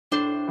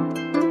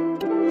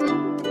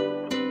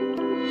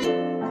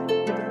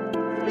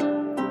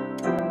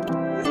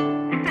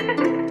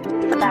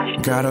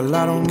Got a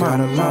lot on my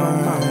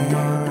mind.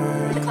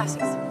 The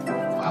classics.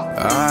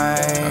 I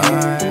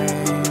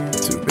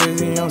too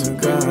busy on the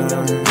grind.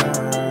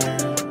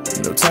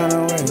 No time to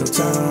wait, no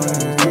time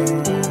to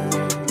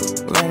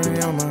wait. Let me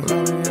on my.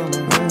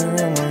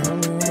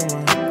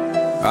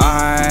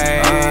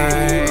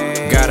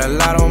 I got a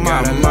lot on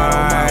my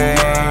mind.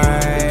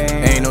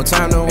 Ain't no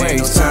time to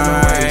waste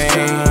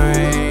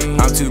time.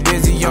 I'm too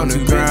busy on the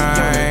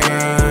grind.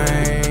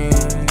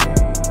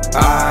 I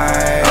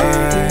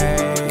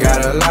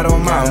got a lot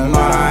on my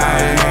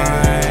mind.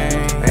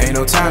 Ain't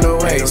no time to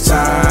waste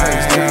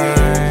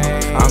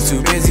time. I'm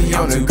too busy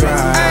on the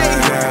grind.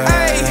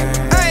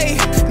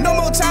 No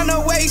more time to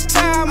waste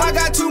time. I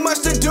got too much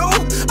to do.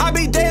 I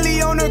be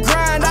daily on the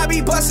grind. I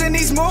be busting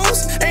these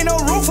moves. Ain't no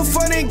room for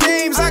fun and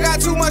games. I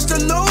got too much to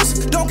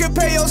lose. Don't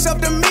compare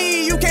yourself to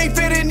me. You can't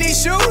fit in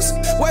these shoes.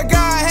 What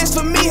God has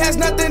for me has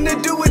nothing to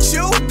do with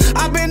you.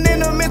 I've been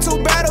in a mental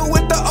battle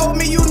with the old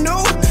me you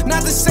knew.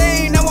 Not the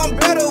same. Now I'm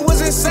better.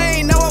 Was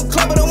insane. Now I'm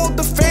clever. Don't want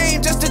the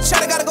fame. Just to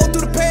chat. I gotta go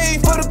through the pain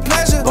for the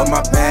pleasure. But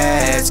my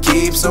past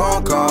keeps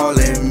on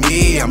calling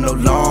me. I'm no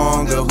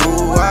longer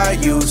who I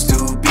used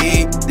to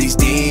be. These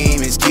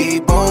demons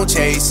keep on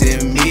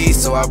chasing me,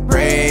 so I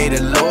pray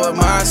the Lord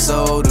my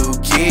soul to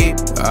keep.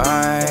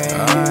 I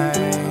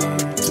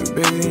too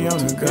busy on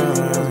the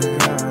grind.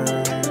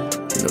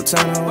 No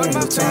time to wait,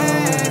 no time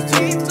to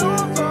wait.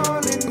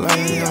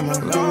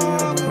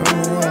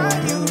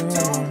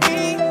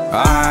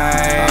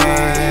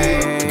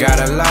 I got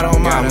a lot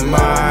on my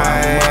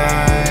mind.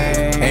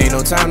 Ain't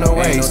no time to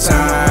waste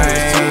time.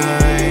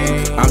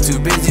 I'm too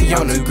busy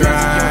on the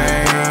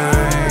grind.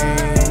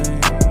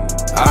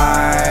 I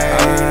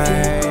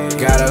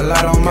got a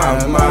lot on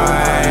my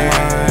mind.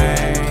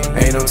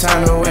 Ain't no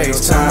time to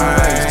waste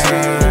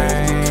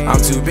time.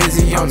 I'm too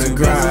busy on the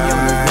grind.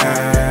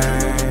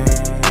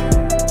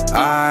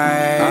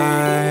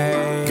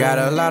 I got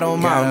a lot on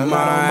my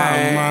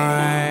mind.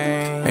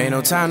 Ain't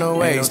no time to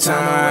waste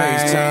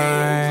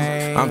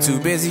time. I'm too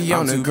busy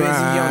on the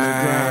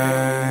grind.